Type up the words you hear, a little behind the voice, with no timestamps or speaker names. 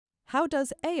How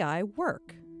does AI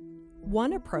work?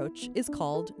 One approach is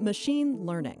called machine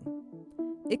learning.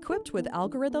 Equipped with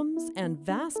algorithms and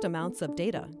vast amounts of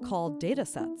data called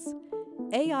datasets,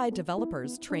 AI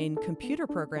developers train computer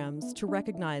programs to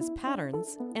recognize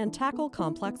patterns and tackle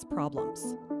complex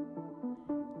problems.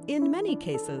 In many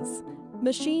cases,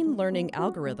 machine learning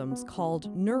algorithms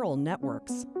called neural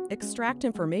networks extract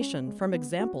information from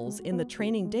examples in the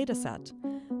training dataset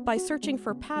by searching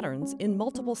for patterns in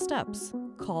multiple steps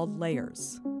called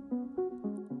layers.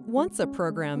 Once a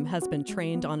program has been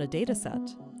trained on a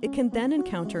dataset, it can then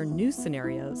encounter new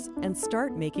scenarios and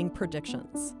start making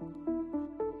predictions.